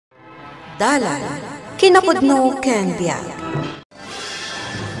Dalan, kinapudno ken BIAG.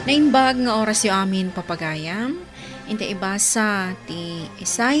 Naimbag nga oras yu amin papagayam, inte ibasa ti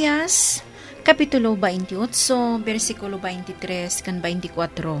Isaias, Kapitulo 28, versikulo 23 kan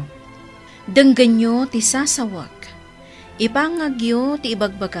 24. Dengganyo ti sasawak, ipangagyo ti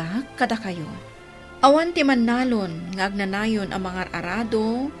ibagbagak kada kayo. Awan ti mannalon nga agnanayon ang mga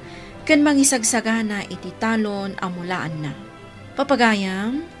arado, ken mangisagsagana iti talon amulaan na.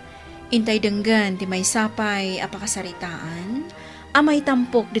 Papagayam, intay denggan ti may sapay apakasaritaan, amay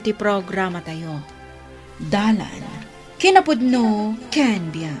tampok diti programa tayo. Dalan, kinapudno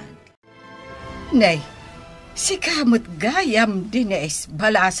ken BIAG. Nay, si kamot gayam dines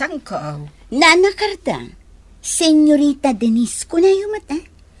balasang ko. Nana Karda, Senyorita Denise, kunayo mata.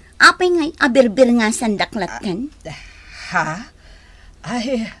 Apay ngay aberbir nga sandaklat kan? Ha?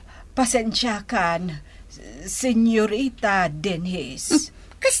 Ay, pasensya kan, Senyorita Denise.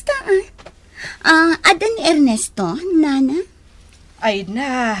 Kasta adan Ernesto, Nana? Ay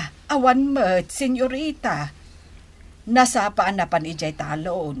na, awan mo't, Senyorita. Nasapaan na pan ijay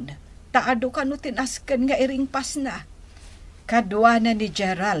talon. Taado ka no tinaskan nga iring pas na. Kadwa na ni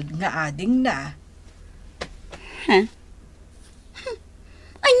Gerald nga ading na. Ha?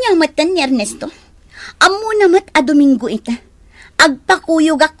 Anya matan ni Ernesto? Amo na mat a Domingo ita.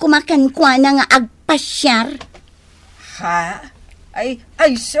 Agpakuyog ak kumakan kwa na nga agpasyar. Ha?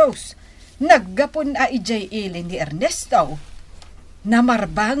 Ay sos. Naggapon a ijay ilin ni Ernesto.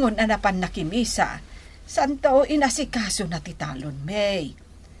 Namarbangon anapan nakimisa. Santo inasikaso na titalon, May.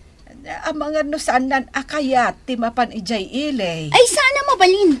 Ang mga nusanan akayat ti mapan ijay ilay. Ay sana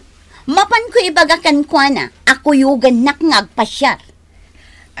mabalin. Mapan ko ibagakan kwa na. Ako yugan nak ngagpasyar.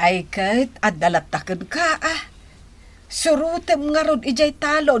 Ay kahit adalatakan ka Surutem nga rod ijay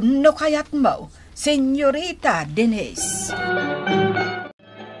talon no kayat mo, Senyorita Denise.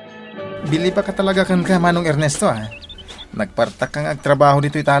 Bili pa ka talaga kan ka, Manong Ernesto, Nagpartak kang agtrabaho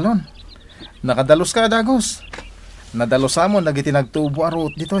dito italon. Nakadalos ka, Dagos. Nadalosa mo, nagitinagtubo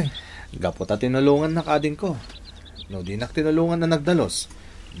arot dito Gapo ta tinulungan na kading ko. No di nak tinulungan na nagdalos.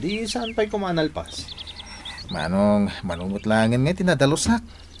 Di saan pa'y kumanalpas. Manong utlangin nga tinadalosak.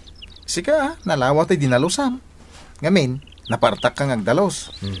 Sika, nalawat ay dinalosam. Ngamin, napartak kang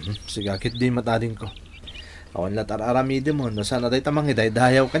agdalos. Sigakit di matading ko. Awan lat araramide mo, no sana day tamang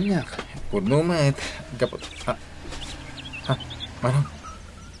iday-dayaw kanyak. Puno mat, gapot. Manong,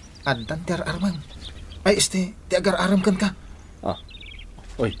 adan ti arman. Ay, ti agar-aram kan ka.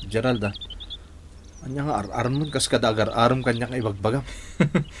 Oy, Gerald Anya nga ar-aram mo kas kada agar-aram kanyak ibagbagam.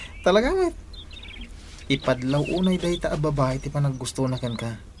 Talaga mat. Ipadlaw unay day ta babae ti panaggusto na kan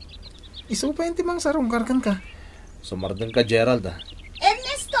ka. Isupayin ti mang sarungkar kan ka. Sumardeng ka, Gerald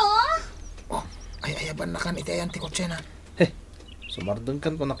Ernesto? Oh, ay ayaban na kan iti ayan ti kotsena. Sumardeng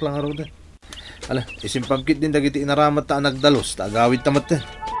kan kunak lang araw din. Ala, isimpamkit din dagiti inaramat ta nagdalos, ta agawid tamat din.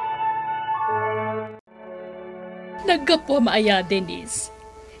 Naggapo maaya, Denise.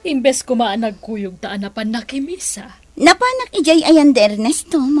 Imbes kumaan nagkuyog ta anapan nakimisa. Napanak ijay ayan de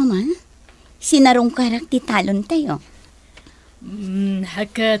Ernesto, mama. Sinarungkarak ti talon tayo.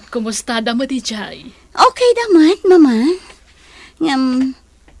 Hakat, kumusta da mo di jay? Okay damat, mama.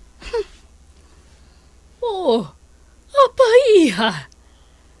 Apay iha.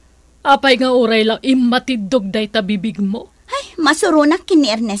 Apay nga uray lang imatidog day tabibig mo. Ay, masurunak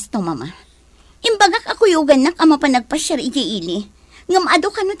kini Ernesto, mama. Imbagak ako yugan nak ama pa nagpasyar ili. Ngamado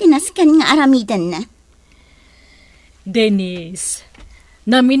ka no tinaskan nga aramidan na. Denise,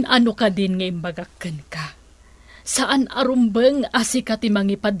 namin ano ka din nga imbagakan ka. Saan arumbeng asika ti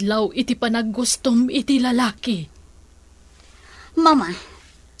mangipadlaw iti panaggustom iti lalaki? Mama,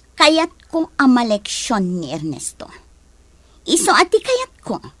 kayat ko amaleksyon ni Ernesto. Iso ati kayat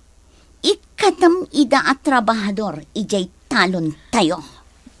ko. Ikatam ida at trabahador ijay talon tayo.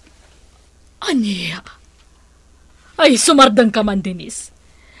 Aniya? Ay, sumardang ka man, Denise.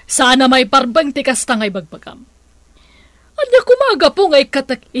 Sana may parbang tikas tangay bagbagam. Anya kumaga po ngay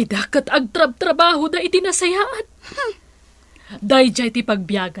katak-ida kat agtrab-trabaho da itinasayaan. Day jay ti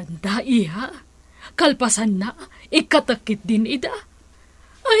pagbiyagan da, iha. Kalpasan na, ikatakit din ida.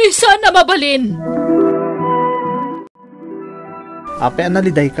 Ay, sana mabalin. Ape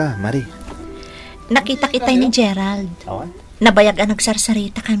analiday ka, Marie. Nakita kitay ni Gerald. Awan? Nabayag ang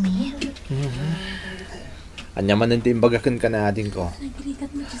nagsarsarita kami. Anya man ang timbagakan ka na ading ko.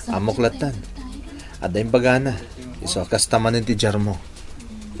 Amoklatan. Ada imbaga na. Iso kastaman ng tijar mo.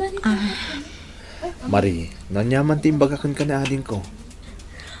 Marie, nanyaman timbagakan ka na ading ko.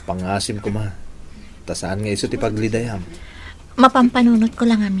 Pangasim ko ma. Tasaan nga iso ti paglidayam. Mapampanunot ko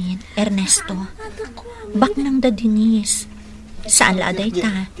lang amin, Ernesto. Bak nang da Denise. Saan la aday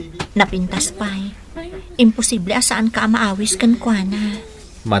ta? Napintas pa'y. Imposible asaan ka maawis kan kuana.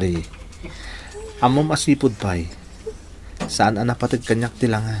 Mari, amo masipod pa'y. Saan anapatid kanyak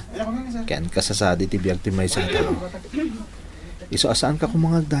tila nga? Kayan kasasadi ti biag ti may sa tao. Iso asaan ka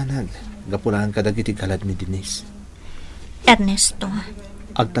kumangagdanag? Gapulaan ka dagiti kalad ni Denise. Ernesto.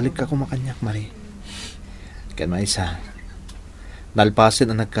 Agtalik ka kumakanyak, Mari. Kayan may isa.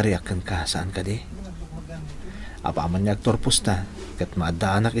 Nalpasin ang nagkariakan ka. Saan ka di? Apaman niya agtorpos ta. Kat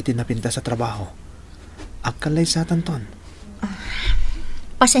maadaanak iti napinta sa trabaho. Agkalay sa tanton.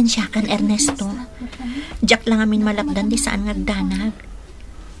 Pasensya kan, Ernesto. Diyak lang amin malapdan di saan ngagdanag.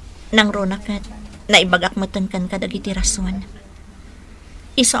 Nang ronak at naibagak matan kan kadagiti rason.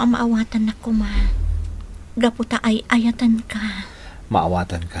 Iso ang maawatan na kuma. Gaputa ay ayatan ka.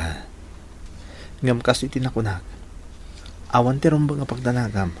 Maawatan ka. Ngam kasi tinakunak. Awan ti rumbang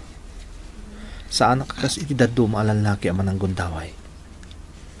pagdanagam. Saan ka kasi iti daddo maalalaki ang manang gundaway.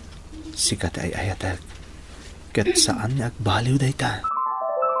 Sikat ay ayatek. Kat saan niya agbaliw day ta?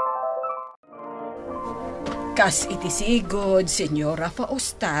 Kas iti sigod, Senyora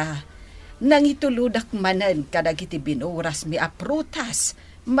Fausta, nang ituludak manen kadagiti binuras mi aprutas,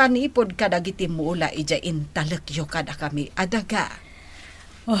 manipod kadagiti mula ija intalekyo kada kami adaga.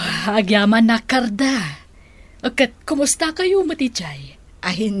 Agyaman na karda. Kat, kumusta kayo matijay?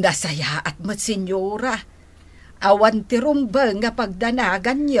 Ahinda saya at mat, Senyora. Awan ti rumbang nga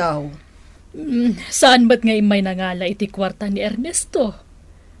pagdanagan yaw. Saan ba't ngay may nangala iti kwarta ni Ernesto?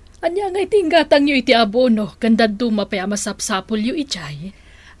 Anya ngay tinggatang yu iti abono, kanda dumapay masapsapol yu ijay.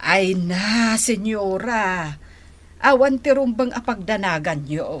 Ay na, Senyora. Awan ti rumbang apagdanagan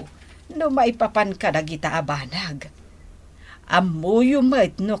yu. No maipapan ka dagita abanag. Amuyo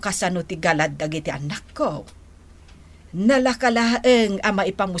met no kasano ti galad dagiti anak ko. Nalakalaeng ama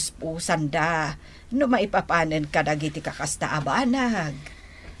ipamuspusan da no maipapanen ka dagiti kakasta abanag.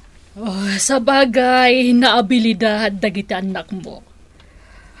 Sa bagay na abilidad dagiti anak mo.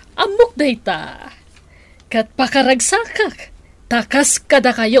 Amok dayta. Kat pakaragsakak, takas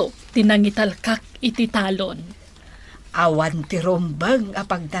kada kayo, tinangitalkak iti talon. Awan ti rumbang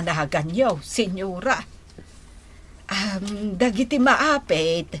apagdanagan yaw, Senyora. Dagiti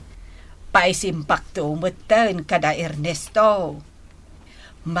maapit, paisimpak tumuten kada Ernesto.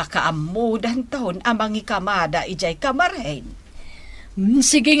 Makaamudan ton amang ikamada ijay kamarain.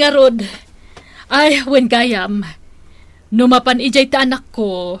 Sige nga, Rod. Ay, wen gayam. Numapan ijay ta anak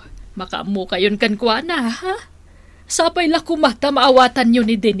ko, makaamu kayon kan kuana, ha? Sapay la kumata maawatan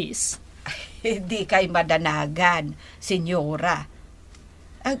yun ni Denise. Hindi kay madanagan, Senyora.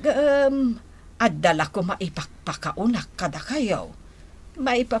 Adala ko maipakpakaunak kada kayo.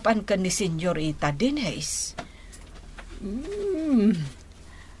 Maipapan ka ni Senyorita Denise.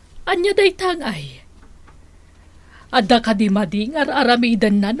 Anya day tangay. Adda ka di madingar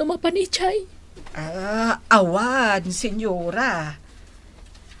aramidan na numapan ichay. Awan, Senyora.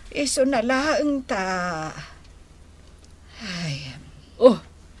 Iso na laang ta. Ay.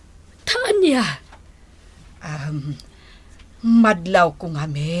 Tanya. Madlaw ko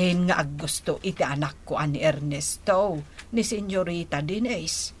ngamin nga aggusto iti anak ko ani Ernesto ni Senyorita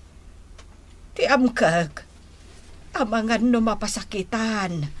Denise. Ti amkag, amangan no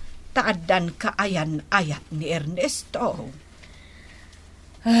mapasakitan, taadan kaayan-ayat ni Ernesto.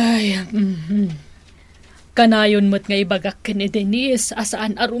 Ay, kanayon mo't nga ibagak ni Denise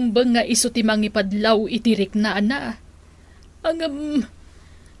asaan arumbang nga iso ti mangipadlaw itirik na ana. Ang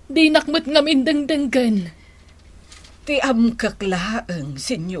di nakmat nga mindangdanggan. Ti amkaklaeng,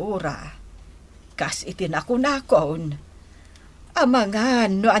 Senyora. Kas itinakon-akon.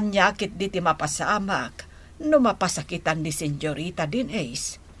 Amangan no anyakit di ti mapasamak no mapasakitan ni Senyorita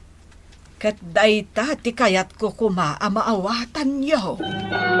Denise. Kat dayta ti kayat ko kuma amaawatan yo.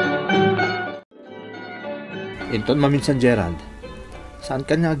 Inton maminsan, Gerald. Saan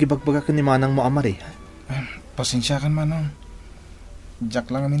ka niya agibagbaga ka ni manang mo, Amari? Pasensya kan, Manong.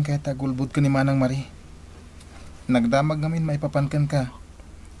 Jack lang amin kaya tagulbud ka ni Manang Mari. Nagdamag namin maipapankan ka.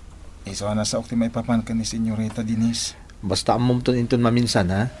 Iso na sa okti maipapankan ni Senyorita Denise. Basta amom ton inton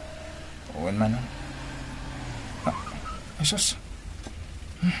maminsan, ha? Owen, Manong. Isos.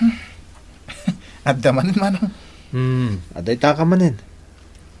 Adda manin, Manong. Aday ta ka manin.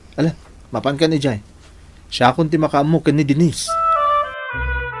 Ala, mapan ka ni Jai. Siya akong ti makaamukan ni Denise.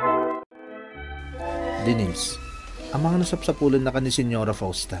 Denise, ang mga nasapsapulan na ka ni Senyora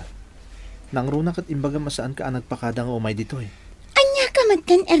Fausta. Nang runak at imbaga masaan ka ang nagpakada nga umay dito eh. Anya ka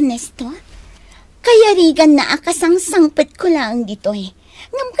magkan, Ernesto? Kaya rigan na akasang sangpet ko lang dito eh.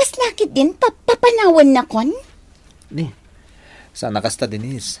 Ngamkas lakit din, papanawan na kon? Ni, sana kasta,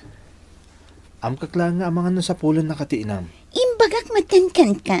 Denise. Amkakla nga ang mga nasapulan na katiinam. Imbagak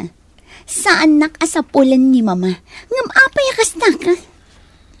matankan ka. Saan nakasapulan ni mama? Ngam apay akas na ka?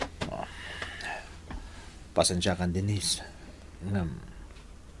 Pasensya kan, Denise.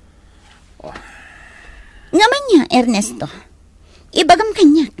 Ngaman niya, Ernesto. Ibagam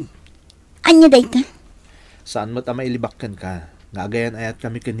kanya. Anya day ka? Saan mo't mailibakkan ka? Ngagayan ayat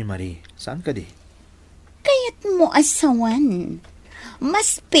kami kan ni Marie. Saan ka di? Kayat mo asawan.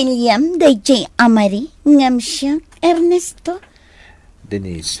 Mas pilyam day jay amari. Ngam siya, Ernesto.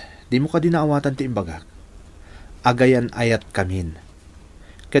 Denise, di mo ka dinaawatan ti imbagak. Agayan ayat kamin.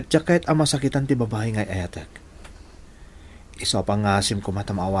 Katya kahit ama sakitan ti babae ngay ayatak. Iso pang ngasim ko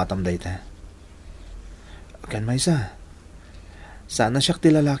matamaawatam dayta. Kan maysa. Sana siyak ti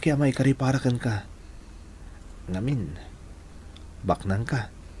lalaki ama ikariparakan ka. Ngamin, baknang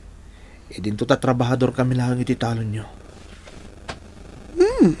ka. Idin to tatrabahador kami lang iti talon nyo.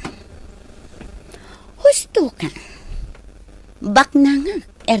 Husto ka. Bakna nga,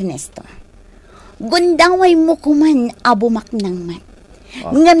 Ernesto. Gundaway mo kuman abumak ng mat.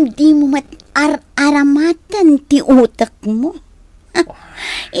 Ngam di mo mat aramatan ti utak mo.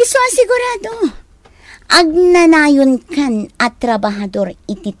 Iso sigurado. Agnanayon kan at trabahador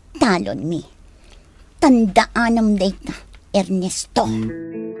iti talon mi. Tandaanam dayta, Ernesto.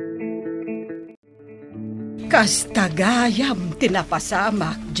 Kastagayam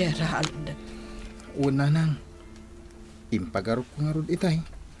tinapasamak, Gerald. Una nang, impagarop ko nga rod itay.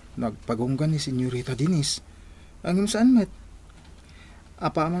 Nagpagunggan ni Senyorita Denise. Ang saan met?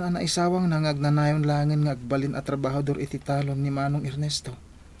 Apa man ang naisawang nangagnanayon langin nga agbalin at trabahador iti talon ni Manong Ernesto.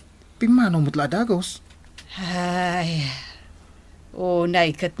 Pimano mutla dagos? Ay,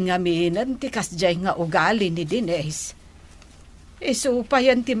 unay kat ngaminan ti kasjay nga ugali ni Denise.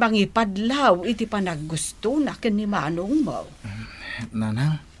 Isupayan ti mangipadlaw iti panaggusto na ken ni Manong mo.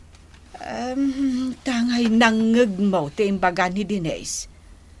 Nanang? Tangay nangeg mo ti imbaga ni Denise.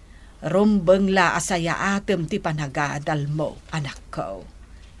 Rumbeng la asaya atem ti panagadal mo, anak ko.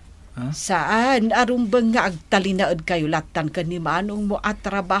 Huh? Saan arumbeng nga agtalinaod kayo latan ken ni Manong mo at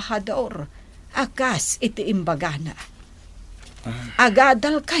trabahador. Akas iti imbaga na.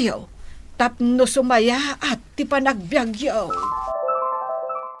 Agadal kayo, tapno sumaya at ti panagbiagyo.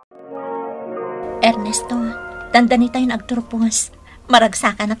 Ernesto, tanda ni tayo nagturpos.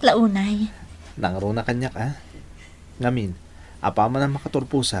 Maragsakan at launay. Nangro na kanyak, Ngamin, apa man ang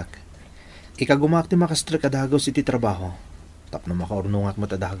makaturpusak. Ikagumak ti makastra kadagos iti trabaho. Tapno makaurnungak mo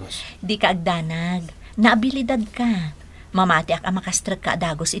tadagos. Di ka agdanag. Naabilidad ka. Mamati ak ang makastra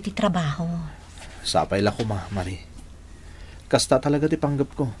kadagos iti trabaho. Sapay la ko, Marie. Kasta talaga ti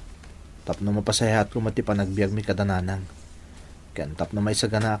panggap ko. Tapno mapasayahat ko mati panagbiag mi kadananang. Kan tapno may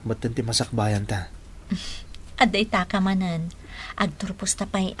saganaak matin ti masakbayan ta. Aday ta ka manan. Agturpos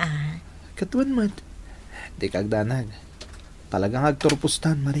tapay Katuan mat. Di kagdanag. Talagang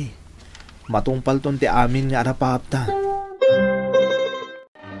agturpustan, Marie. Matumpal ton ti amin nga arapapta.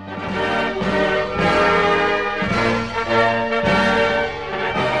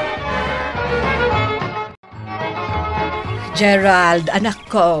 Gerald, anak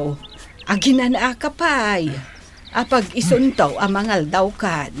ko, aginana ka pa'y. Apag isuntaw amangal daw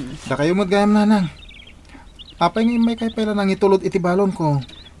kan. Da kayo magayam, nanang. Apay ngayon may kay pala nang itulot iti balon ko.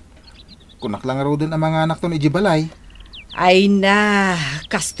 Kunak lang aro din ang mga anak ton ijibalay. Ay na,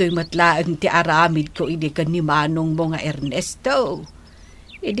 kastoy matlaang ti aramid ko idi kan ni Manong mo nga Ernesto.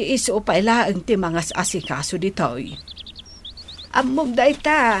 Idi iso pailaang ti mga asikaso ditoy. Amog day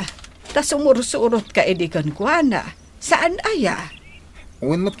ta sumursurot ka idi kan kuana. Saan aya?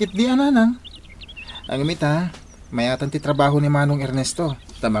 Uwan mo't kit di nanang. Ang imita, mayatan ti trabaho ni Manong Ernesto.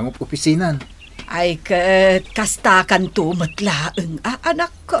 Tamangup opisinan. Ay kastakan to matlaang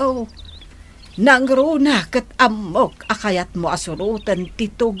anak ko. Nangruna kat amok akayat mo asurutan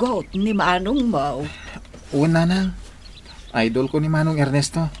titugot ni Manong mo. Uwan, nanang. Idol ko ni Manong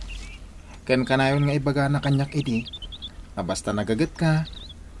Ernesto. Kan kanayon nga ibaga na kanyak iti. Basta nagagat ka.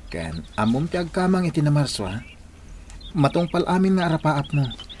 Kan amom ti agkamang iti na marswa. Matungpal amin nga arapaap mo.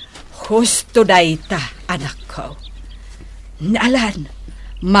 Husto dayta, anak ko. Nalan,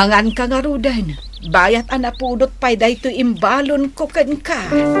 mangan ka nga rudan. Bayat anapudot pa'y dayto imbalon ko ken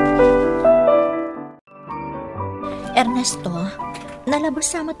ka. Ernesto, nalabos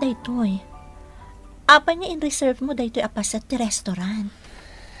samot daytoy. Apa niya in-reserve mo daytoy apas at restaurant?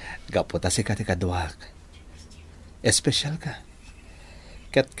 Gaputa si katikaduak. Espesyal ka.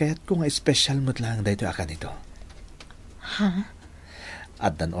 Kayat ko nga espesyal mo't lang daytoy akan ito. Ha?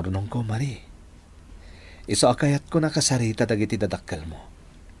 At dan ornong ko, Marie. Iso akayat ko nakasarita dagiti dadakkel mo.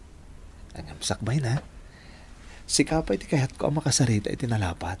 Ang sakbay na. Sikapay ti kayat ko ang makasarita iti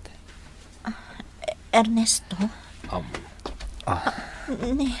nalapat. Ernesto?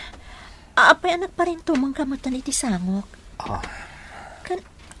 Apay anak pa rin tumang kamutan iti sangok.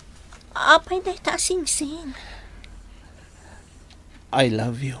 Apay na ita sing-sing. I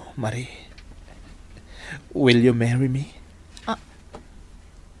love you, Marie. Will you marry me?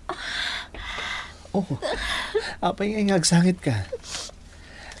 Apay nga ngagsangit ka.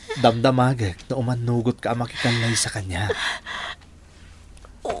 Damdamagag na umanugot ka makikanlay sa kanya.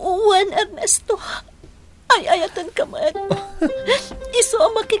 Juan Ernesto, ay ayatan ka man. Iso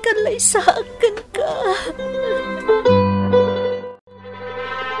ang makikanlay sa akin ka.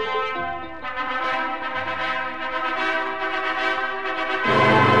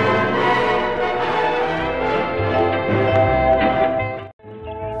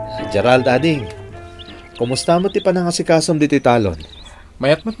 Gerald, ading. Kumusta mo ti panangasikasom dito talon?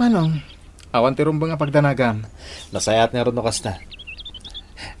 Mayat mat manong. Awan ti rumbang apagdanagam. Nasayat nga ron no kasta.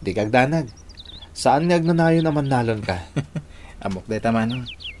 Di kagdanag. Saan nga agnanayo naman nalon ka? Amok deta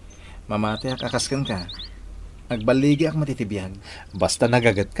manong. Mamati ak akaskan ka. Agbaligi ak matitibiyag. Basta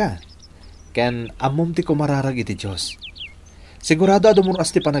nagagat ka. Ken amom ti kumararag iti Diyos. Sigurado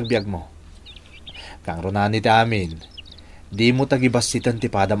adumuras ti panagbiag mo. Kang runani ti amin. Di mo tagibasitan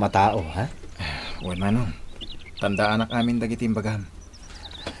ti pada matao, ha? Wan manong. Tanda anak amin dagiti imbagam.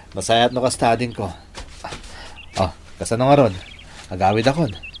 Masayat no kastadin ko. Kasano nga ron? Agawid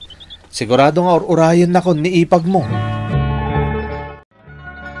akon. Sigurado nga urayan na kon ni ipag mo.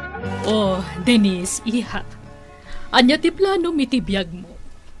 Denise, iha. Anya ti plano mitibiyag mo?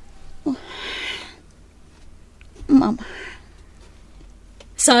 Mama.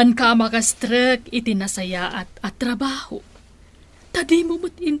 Saan ka makastrek iti nasaya at trabaho? Tadi mo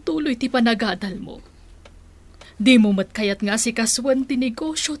mat intuloy ti panagadal mo. Di mo mat kayat nga si kaswan ti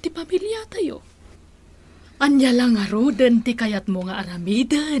negosyo ti pamilya tayo. Anya lang aroden ti kayat mo nga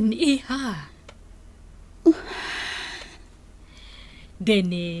aramiden, iha.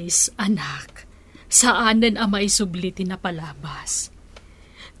 Denise, anak, saanen ang maisubli ti napalabas?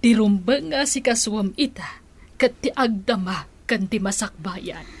 Ti rumbang nga si kaswam ita, kat ti agdama kan ti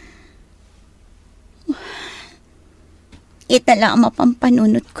masakbayan. Ita lang ang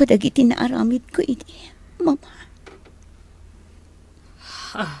mapampanunot ko dagiti na aramid ko iti, Mama.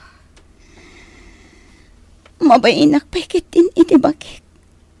 Mabainak paikit din iti bakit.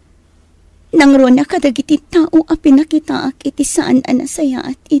 Nangrona ka dagiti tao a pinakita ak iti saan anasaya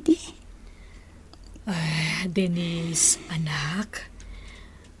at iti. Denise, anak,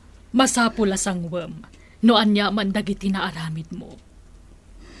 masapula sangwem no anya man dagiti na aramid mo.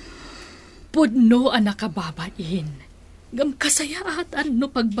 Pudno anak kababain. Ngam kasayaatan no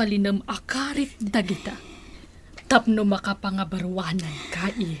pagbalinam akarit dagita. Tapno makapangabarwanan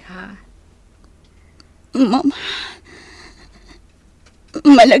ka, iha. Mama,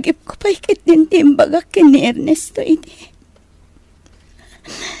 malagip ko pa ikit din timbaga kini Ernesto iti.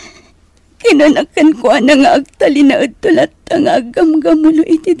 Kinanakan ko nga agtali na utulat ang agamgamulo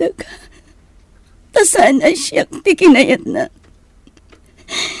iti daga. Tasana siyak ti kinayat na.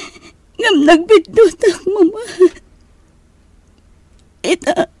 Ngam nagbidutang, Mama.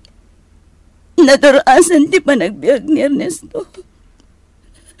 Ita, nadurasan ti panagbiag ni Ernesto.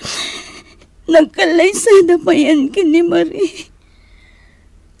 Nagkalay sana pa yan kini Marie.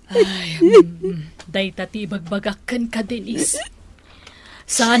 Day tati bagbagakan ka, Denise.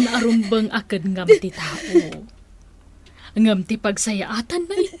 Saan arumbang akad ngam ti tao? Ngam ti pagsayaatan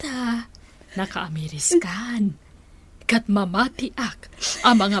na ita. Nakaamiriskan. Kat mamati ak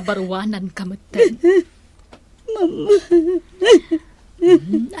ang mga barwanan kamutan. Mama.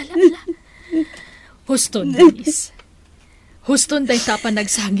 Ala. Huston, Denise. Huston day tapa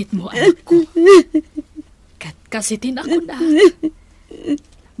nagsangit mo, anak ko. Kat kasitin ako na.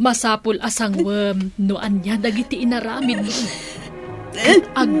 Masapul asangwem no anya dagiti inaramid mo. Kat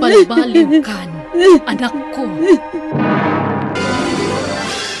agbalbaliw kan, anak ko.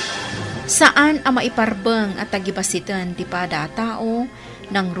 Saan ang maiparbeng at tagibasitan ti pada tao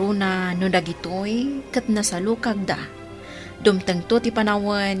nang runa no dagitoy kat nasalukag da. Dumteng to ti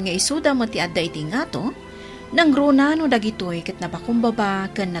panawan nga isuda mo ti adda iti ngato, nang runa no dagitoy kat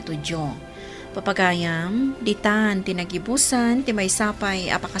napakumbaba ken natudyo. Papagayam, ditan tinagibusan ti may sapay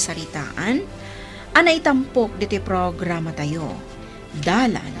apakasaritaan, anay tampok diti programa tayo.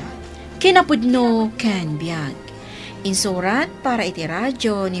 DALAN, KINAPUDNO ken BIAG. Insurat para iti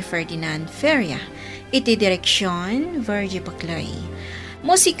radyo ni Ferdinand Feria, iti direksyon Virgie Paclay.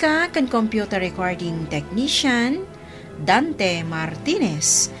 Musika ken computer recording technician Dante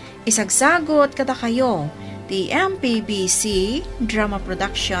Martinez. Isagsagot kada kayo ti MPBC Drama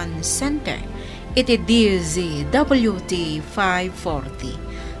Production Center iti DZWT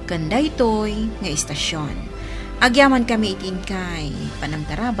 540 kandaytoy nga istasyon. Agyaman kami itin kay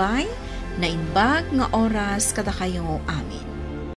panangtarabay na inbag nga oras kada kayo amin.